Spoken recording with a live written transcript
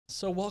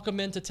So welcome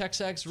into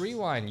TexAgs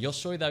Rewind. Yo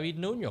soy David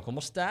Nuño. ¿Cómo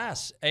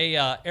estás? Hey,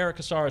 Eric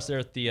Casares there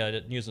at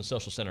the News and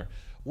Social Center.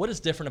 What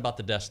is different about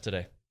the desk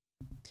today?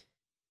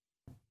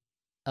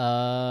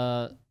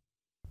 There's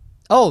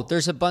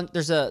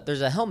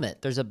a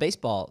helmet. There's a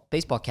baseball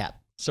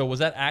cap. So was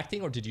that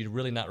acting, or did you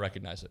really not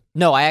recognize it?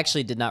 No, I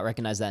actually did not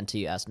recognize that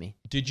until you asked me.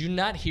 Did you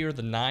not hear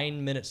the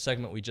 9-minute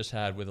segment we just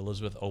had with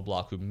Elizabeth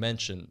O'Block, who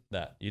mentioned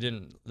that? You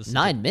didn't listen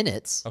 9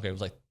 minutes? Okay, it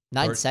was like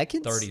 9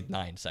 seconds?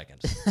 39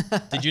 seconds.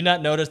 Did you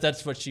not notice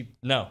that's what she...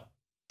 No.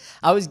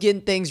 I was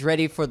getting things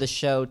ready for the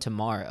show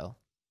tomorrow.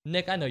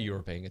 Nick, I know you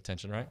were paying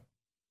attention, right?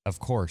 Of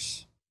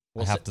course.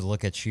 I have to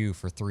look at you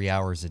for 3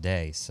 hours a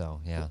day,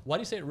 so yeah. Why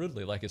do you say it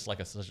rudely? Like it's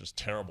like such a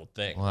terrible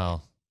thing.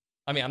 Well...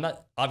 I mean,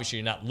 obviously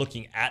you're not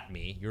looking at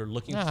me. You're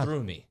looking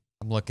through me.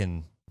 I'm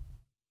looking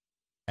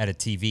at a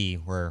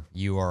TV where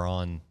you are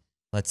on,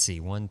 let's see,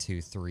 1,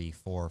 2, 3,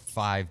 4,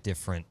 5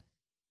 different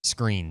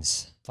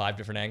screens. 5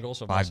 different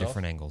angles of 5 myself?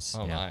 different angles.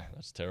 Oh, my.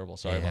 That's terrible.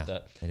 Sorry about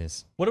that. It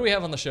is. What do we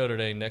have on the show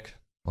today, Nick?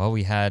 Well,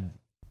 we had,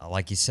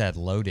 like you said,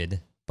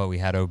 loaded, but we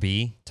had OB,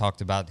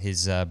 talked about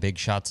his big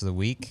shots of the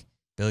week.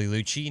 Billy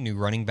Liucci, new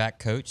running back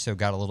coach, so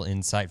got a little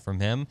insight from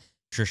him.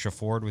 Trisha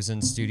Ford was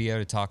in studio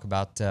to talk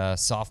about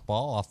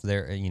softball off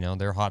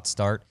their hot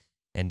start.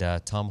 And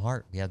Tom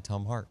Hart. We had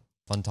Tom Hart.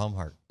 Fun Tom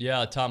Hart.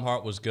 Yeah, Tom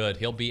Hart was good.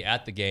 He'll be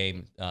at the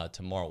game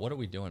tomorrow. What are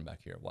we doing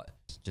back here? What?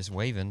 Just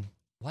waving.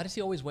 Why does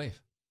he always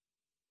wave?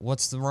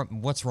 What's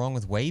wrong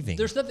with waving?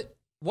 There's nothing.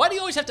 Why do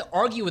you always have to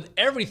argue with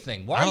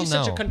everything? Why are you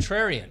such a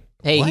contrarian?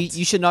 Hey,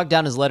 you should knock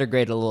down his letter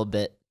grade a little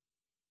bit.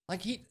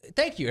 Thank you,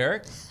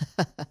 Eric.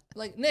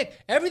 Like, Nick,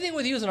 everything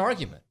with you is an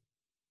argument.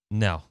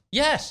 No.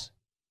 Yes.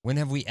 When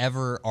have we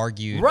ever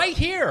argued right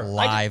here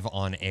live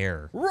on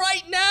air?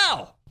 Right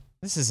now.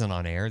 This isn't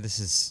on air.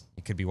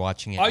 You could be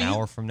watching it an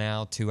hour from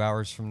now, 2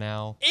 hours from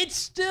now. It's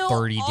still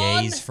 30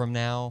 days from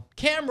now.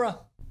 Camera.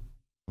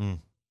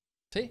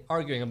 See?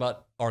 Arguing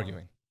about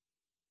arguing.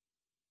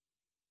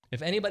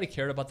 If anybody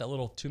cared about that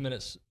little 2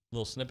 minutes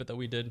little snippet that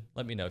we did,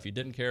 let me know. If you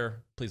didn't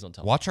care, please don't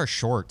tell me. Watch our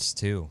shorts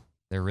too.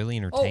 They're really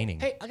entertaining.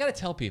 Oh, hey, I got to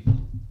tell people.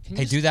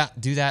 Do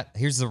that.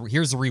 Here's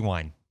the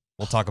rewind.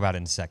 We'll talk about it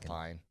in a second.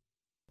 Fine.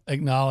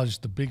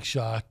 Acknowledge the big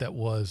shot that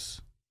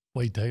was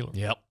Wade Taylor.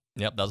 Yep,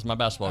 that was my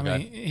basketball guy. I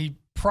mean, he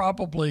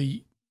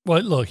probably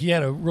he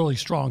had a really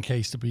strong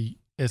case to be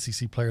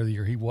SEC Player of the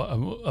Year.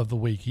 Of the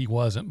week. He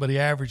wasn't, but he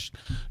averaged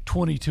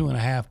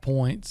 22.5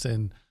 points,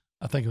 and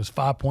I think it was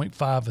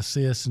 5.5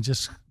 assists, and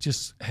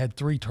just had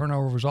 3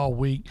 turnovers all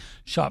week.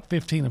 Shot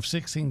 15 of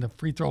 16 to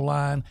free throw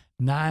line,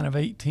 9 of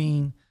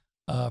 18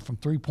 from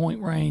 3-point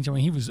range. I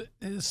mean, he was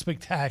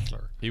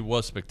spectacular. He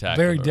was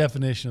spectacular. Very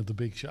definition of the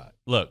big shot.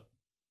 Look.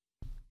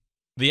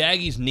 The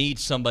Aggies need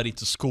somebody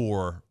to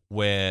score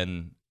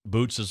when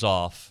Boots is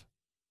off,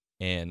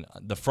 and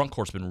the front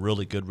court's been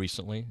really good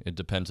recently. It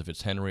depends if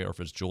it's Henry or if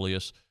it's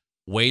Julius.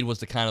 Wade was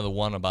the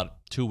one about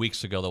 2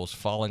 weeks ago that was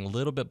falling a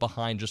little bit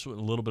behind, just with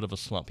a little bit of a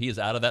slump. He is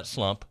out of that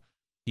slump.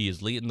 He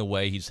is leading the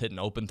way. He's hitting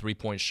open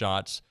 3-point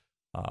shots.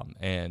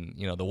 And,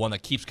 the one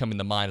that keeps coming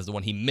to mind is the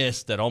one he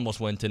missed that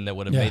almost went in that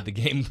would have made the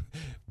game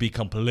be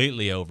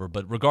completely over.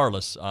 But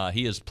regardless,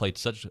 he has played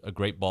such a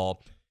great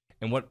ball.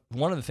 And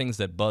one of the things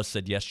that Buzz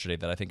said yesterday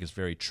that I think is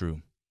very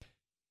true,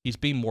 he's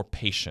being more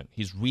patient.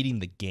 He's reading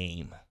the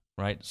game,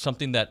 right?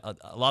 Something that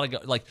a lot of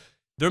guys,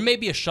 there may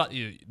be a shot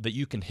that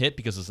you can hit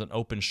because it's an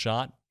open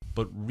shot,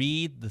 but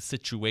read the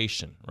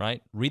situation,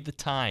 right? Read the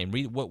time.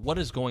 Read what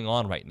is going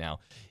on right now.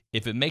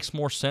 If it makes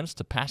more sense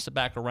to pass it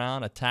back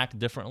around, attack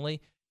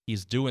differently,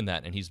 he's doing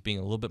that, and he's being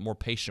a little bit more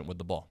patient with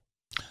the ball.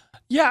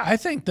 Yeah, I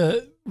think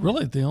the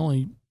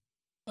only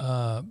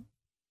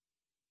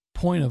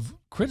point of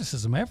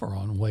criticism ever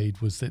on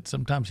Wade was that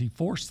sometimes he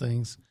forced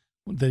things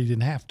that he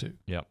didn't have to.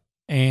 Yep.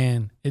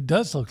 And it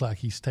does look like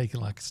he's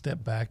taking a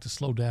step back to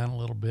slow down a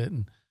little bit.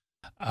 And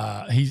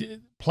he's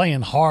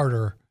playing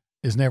harder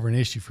is never an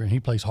issue for him.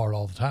 He plays hard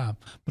all the time,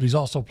 but he's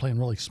also playing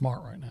really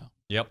smart right now.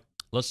 Yep.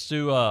 Let's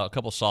do a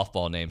couple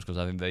softball names because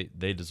I think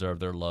they deserve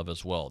their love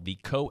as well. The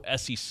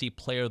co-SEC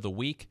Player of the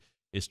Week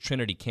is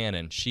Trinity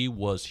Cannon. She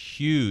was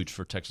huge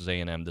for Texas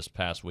A&M this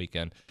past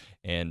weekend.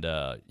 And,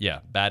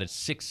 batted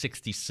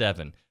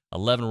 .667,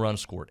 11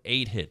 runs scored,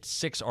 8 hits,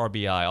 6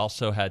 RBI,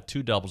 also had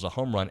 2 doubles, a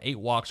home run, 8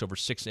 walks over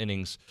 6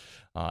 innings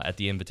at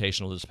the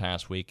Invitational this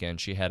past weekend.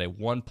 She had a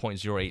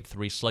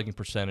 1.083 slugging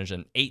percentage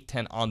and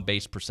 810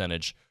 on-base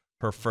percentage,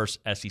 her first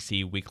SEC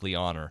weekly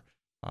honor.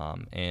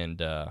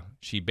 And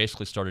she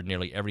basically started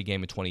nearly every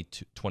game in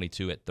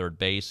 2022 at third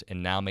base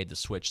and now made the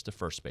switch to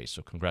first base.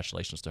 So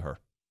congratulations to her.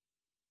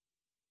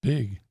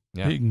 Big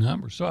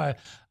number. So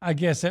I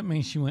guess that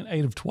means she went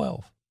 8 of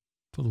 12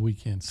 for the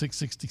weekend,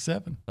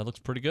 667. That looks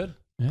pretty good.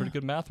 Yeah. Pretty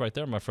good math right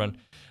there, my friend.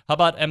 How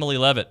about Emily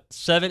Levitt?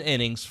 7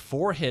 innings,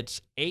 4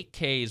 hits, 8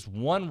 Ks,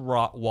 1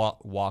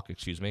 walk,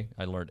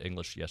 I learned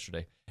English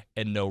yesterday,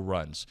 and no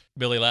runs.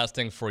 Billy, last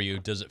thing for you.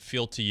 Does it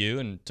feel to you,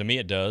 and to me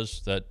it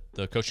does, that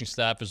the coaching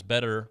staff is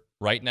better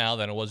right now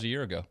than it was a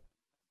year ago?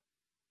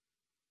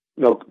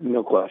 No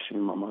question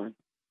in my mind.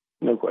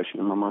 No question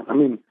in my mind. I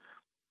mean,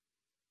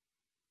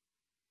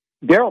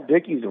 Daryl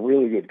Dickey's a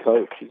really good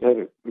coach. He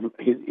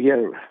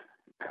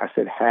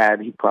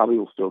probably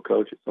will still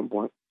coach at some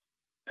point.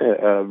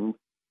 A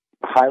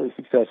highly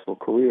successful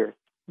career.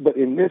 But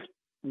in this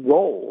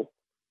role,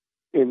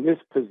 in this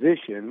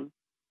position,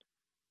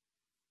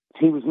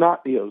 he was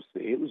not the OC.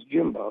 It was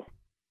Jimbo.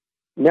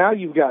 Now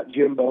you've got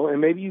Jimbo, and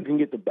maybe you can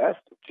get the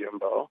best of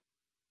Jimbo.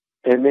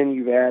 And then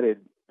you've added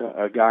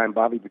a guy in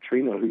Bobby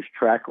Petrino whose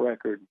track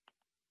record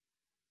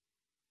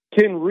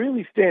can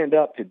really stand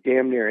up to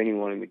damn near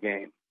anyone in the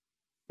game.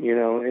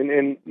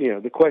 And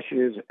the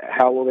question is,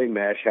 how will they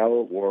mesh? How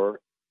will it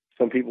work?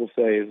 Some people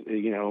say, is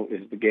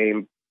the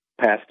game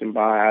passed him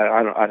by?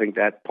 I think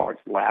that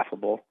part's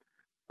laughable.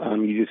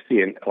 You just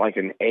see an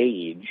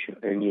age,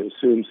 and you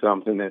assume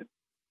something that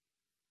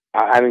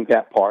I think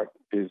that part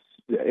is.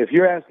 If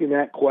you're asking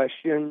that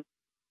question,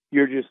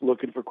 you're just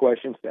looking for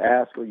questions to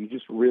ask, or you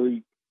just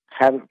really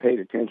haven't paid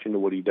attention to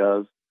what he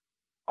does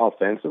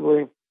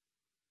offensively.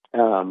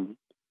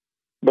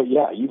 But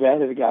yeah, you've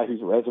added a guy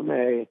whose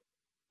resume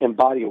and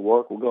body of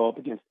work will go up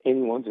against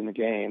anyone's in the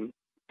game.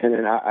 And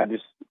then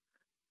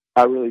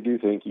I really do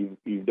think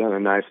you've done a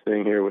nice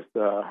thing here with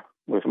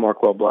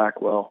Marquell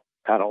Blackwell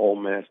out of Ole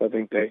Miss. I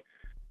think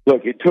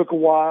it took a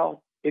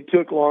while. It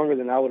took longer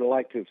than I would have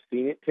liked to have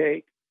seen it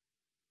take,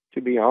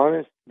 to be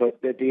honest. But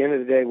at the end of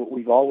the day, what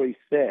we've always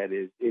said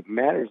is it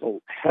matters a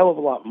hell of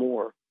a lot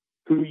more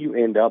who you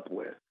end up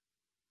with.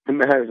 It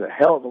matters a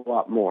hell of a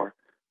lot more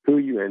who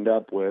you end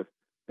up with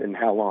than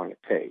how long it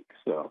takes.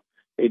 So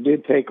it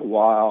did take a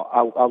while.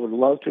 I would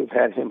love to have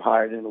had him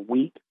hired in a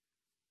week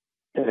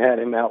and had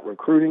him out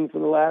recruiting for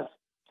the last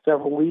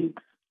several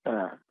weeks.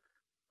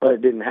 But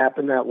it didn't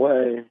happen that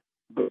way.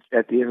 But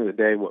at the end of the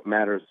day, what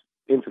matters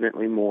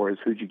infinitely more is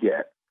who'd you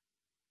get.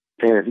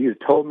 And if you had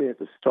told me at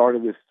the start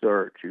of this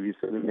search, if you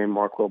said the name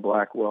Marquell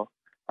Blackwell,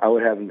 I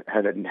would have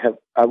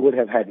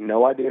had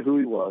no idea who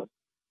he was.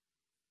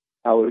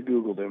 I would have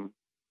Googled him,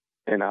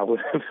 and I would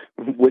have,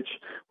 which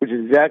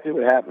is exactly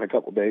what happened a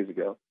couple of days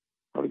ago.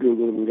 I would have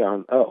Googled him and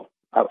gone, oh.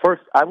 At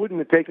first, I wouldn't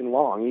have taken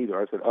long either.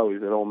 I said, oh,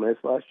 he's at Ole Miss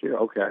last year?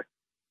 Okay.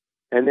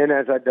 And then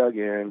as I dug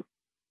in,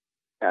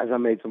 as I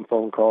made some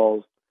phone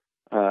calls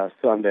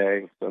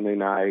Sunday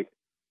night,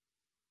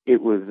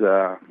 it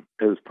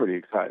was pretty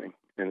exciting.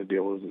 And the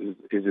deal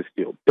is this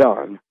deal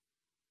done?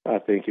 I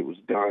think it was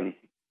done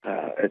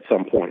at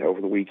some point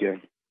over the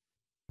weekend.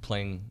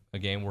 Playing a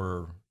game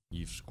where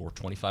you've scored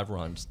 25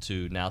 runs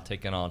to now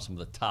taking on some of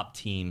the top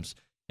teams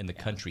in the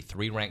country,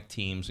 3 ranked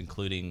teams,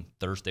 including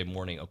Thursday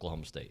morning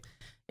Oklahoma State.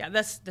 Yeah,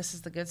 this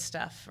is the good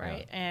stuff,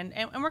 right? Yeah.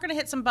 And we're going to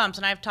hit some bumps,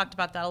 and I've talked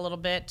about that a little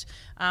bit,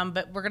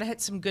 but we're going to hit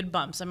some good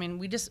bumps. I mean,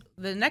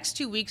 the next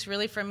 2 weeks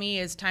really for me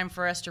is time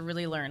for us to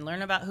really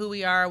learn about who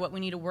we are, what we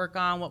need to work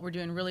on, what we're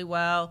doing really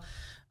well.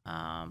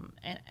 And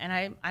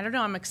I don't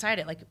know, I'm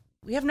excited. Like,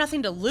 we have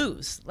nothing to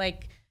lose.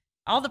 Like,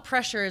 all the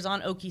pressure is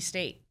on Okie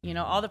State.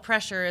 All the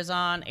pressure is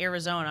on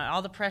Arizona.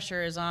 All the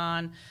pressure is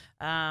on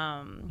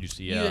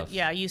UCF.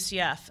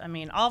 UCF. I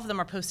mean, all of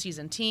them are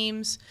postseason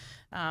teams,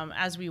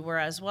 as we were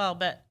as well.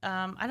 But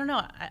I don't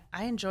know.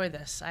 I enjoy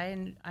this.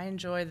 I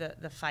enjoy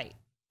the fight.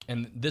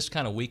 And this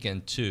kind of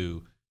weekend,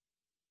 too,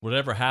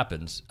 whatever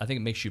happens, I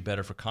think it makes you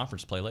better for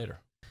conference play later.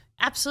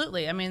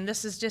 Absolutely. I mean,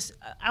 this is just,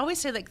 I always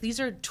say, like, these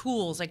are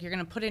tools, like, you're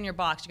going to put in your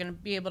box. You're going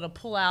to be able to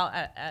pull out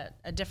at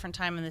a different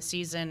time in the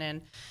season.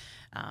 And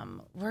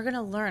we're going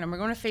to learn. And we're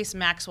going to face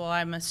Maxwell,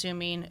 I'm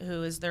assuming,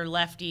 who is their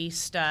lefty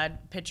stud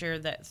pitcher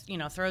that,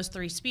 throws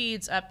 3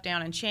 speeds, up,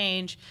 down, and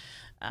change.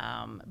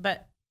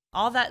 But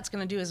all that's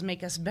going to do is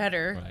make us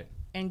better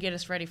and get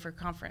us ready for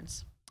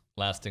conference.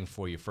 Last thing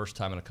for you. First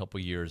time in a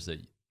couple of years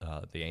that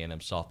the A&M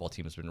softball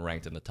team has been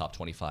ranked in the top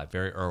 25.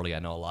 Very early. I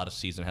know a lot of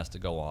season has to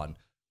go on.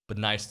 But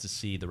nice to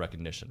see the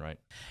recognition, right?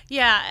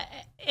 Yeah,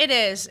 it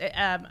is.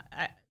 I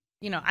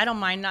don't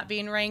mind not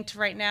being ranked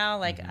right now.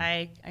 Like,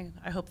 I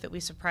hope that we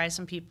surprise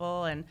some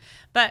people.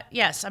 But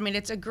yes, I mean,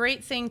 it's a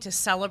great thing to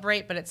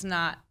celebrate, but it's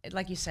not,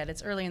 like you said,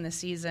 it's early in the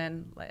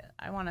season.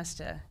 I want us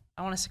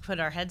to put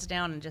our heads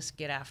down and just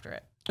get after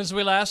it. Since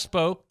we last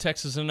spoke,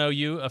 Texas and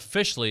OU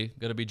officially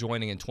going to be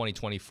joining in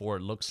 2024.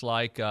 It looks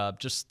like. I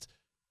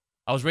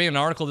was reading an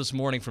article this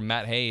morning from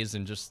Matt Hayes,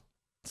 and just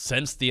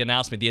since the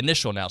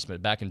initial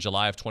announcement back in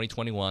July of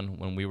 2021,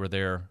 when we were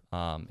there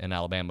in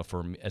Alabama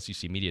for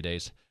SEC Media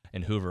Days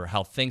in Hoover,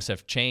 how things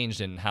have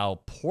changed and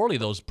how poorly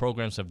those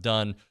programs have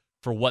done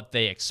for what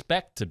they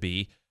expect to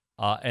be.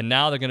 And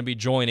now they're going to be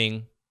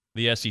joining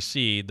the SEC,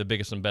 the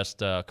biggest and best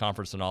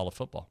conference in all of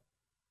football.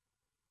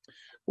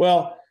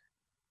 Well,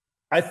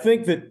 I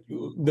think that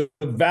the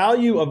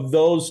value of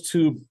those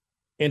two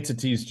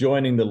entities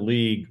joining the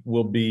league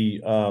will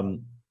be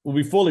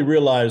fully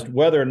realized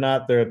whether or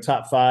not they're a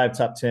top 5,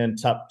 top 10,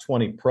 top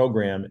 20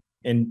 program.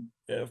 And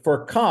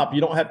for a comp, you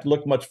don't have to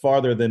look much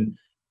farther than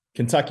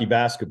Kentucky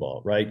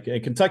basketball, right?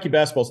 Kentucky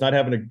basketball is not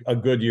having a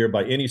good year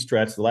by any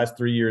stretch. The last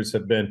 3 years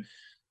have been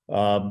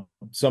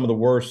some of the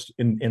worst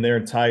in their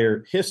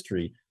entire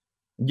history.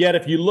 Yet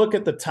if you look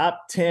at the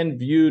top 10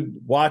 viewed,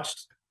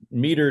 watched,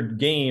 metered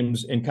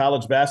games in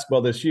college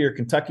basketball this year,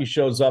 Kentucky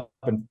shows up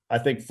in, I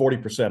think,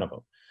 40%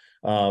 of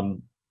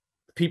them.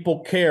 people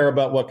care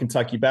about what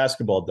Kentucky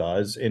basketball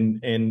does.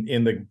 And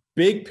in the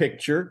big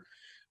picture,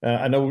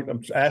 I know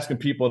I'm asking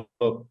people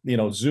to,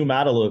 zoom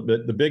out a little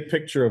bit. The big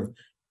picture of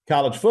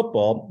college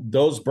football,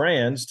 those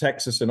brands,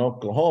 Texas and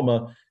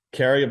Oklahoma,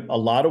 carry a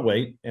lot of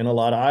weight and a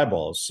lot of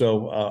eyeballs.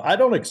 So I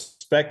don't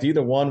expect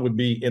either one would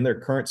be in their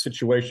current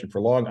situation for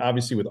long.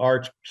 Obviously, with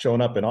Arch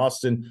showing up in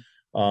Austin,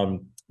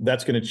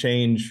 that's going to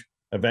change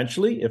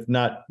eventually, if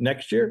not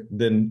next year,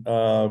 then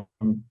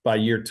by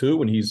year 2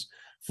 when he's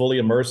fully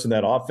immersed in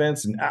that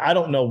offense. And I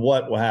don't know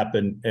what will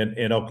happen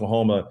in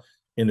Oklahoma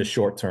in the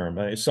short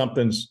term.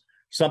 Something's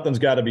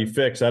got to be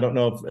fixed. I don't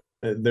know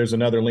if there's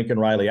another Lincoln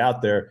Riley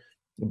out there,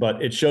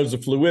 but it shows the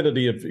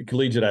fluidity of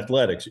collegiate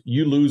athletics.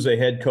 You lose a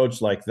head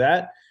coach like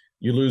that,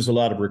 you lose a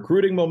lot of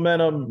recruiting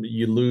momentum,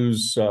 you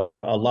lose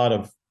a lot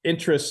of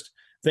interest.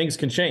 Things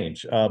can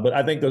change. But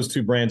I think those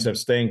two brands have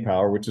staying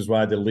power, which is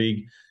why the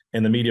league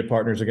and the media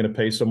partners are going to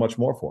pay so much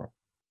more for them.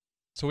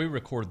 So we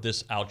record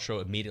this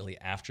outro immediately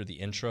after the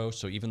intro.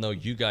 So even though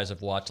you guys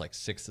have watched like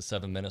 6 to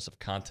 7 minutes of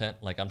content,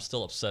 like I'm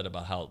still upset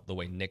about the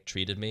way Nick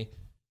treated me.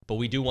 But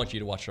we do want you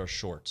to watch our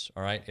shorts,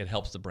 all right? It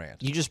helps the brand.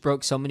 You just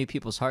broke so many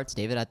people's hearts,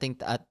 David. I think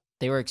that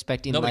they were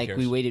expecting Nobody like cares.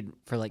 we waited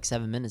for like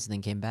 7 minutes and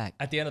then came back.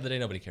 At the end of the day,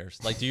 nobody cares.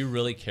 Like, do you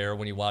really care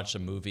when you watch a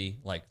movie?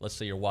 Like, let's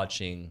say you're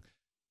watching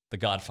The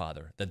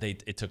Godfather, that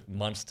it took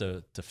months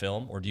to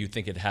film, or do you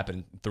think it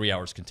happened 3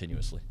 hours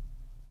continuously?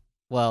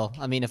 Well,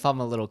 I mean, if I'm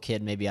a little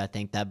kid, maybe I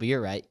think that, but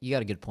you're right. You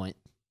got a good point.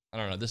 I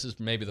don't know. This is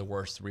maybe the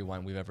worst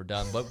rewind we've ever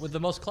done, but with the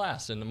most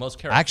class and the most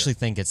character. I actually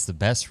think it's the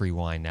best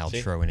rewind,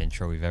 outro, and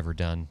intro we've ever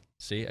done.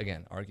 See,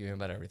 again, arguing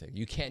about everything.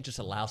 You can't just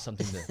allow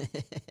something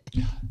to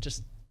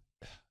just,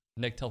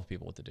 Nick, tell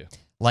people what to do.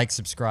 Like,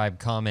 subscribe,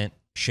 comment,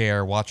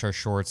 share, watch our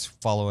shorts,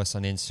 follow us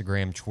on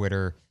Instagram,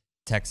 Twitter,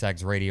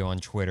 TexAgs Radio on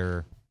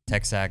Twitter,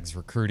 TexAgs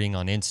Recruiting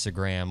on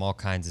Instagram, all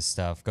kinds of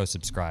stuff. Go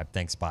subscribe.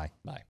 Thanks. Bye. Bye.